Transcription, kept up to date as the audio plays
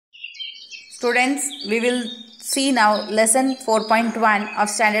Students, we will see now lesson 4.1 of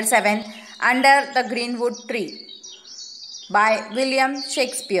standard 7, Under the Greenwood Tree by William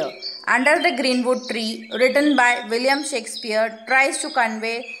Shakespeare. Under the Greenwood Tree, written by William Shakespeare, tries to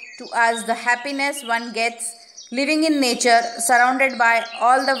convey to us the happiness one gets living in nature, surrounded by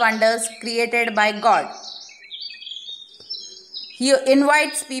all the wonders created by God. He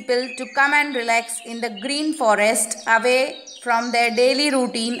invites people to come and relax in the green forest, away from their daily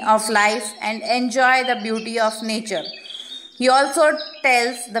routine of life, and enjoy the beauty of nature. He also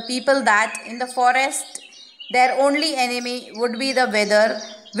tells the people that in the forest their only enemy would be the weather,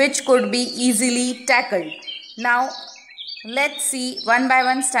 which could be easily tackled. Now let's see one by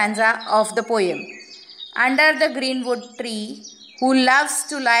one stanza of the poem. Under the greenwood tree, who loves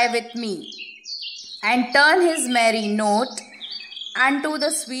to lie with me and turn his merry note unto the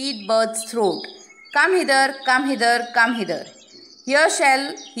sweet bird's throat. Come hither, come hither, come hither. Here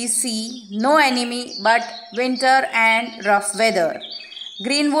shall he see no enemy but winter and rough weather.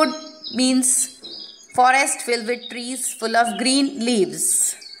 Greenwood means forest filled with trees full of green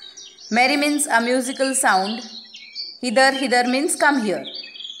leaves. Merry means a musical sound. Hither, hither means come here.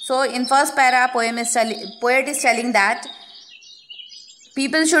 So in first para, poet is telling that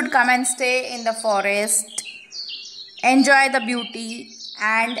people should come and stay in the forest, enjoy the beauty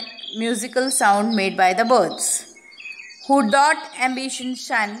and musical sound made by the birds. Who doth ambition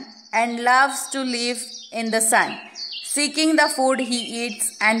shun and loves to live in the sun, seeking the food he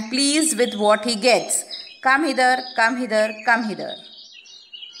eats and pleased with what he gets. Come hither, come hither, come hither.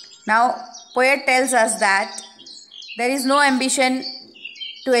 Now, poet tells us that there is no ambition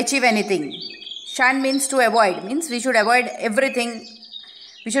to achieve anything. Shun means to avoid, means we should avoid everything.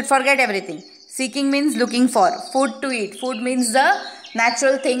 We should forget everything. Seeking means looking for food to eat. Food means the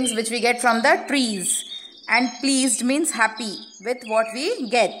natural things which we get from the trees. And pleased means happy with what we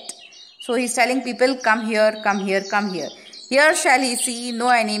get. So he is telling people, come here, come here, come here. Here shall he see no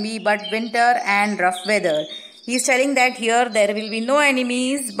enemy but winter and rough weather. He is telling that here there will be no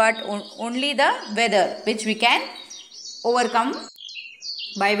enemies but only the weather which we can overcome.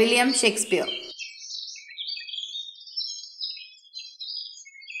 By William Shakespeare.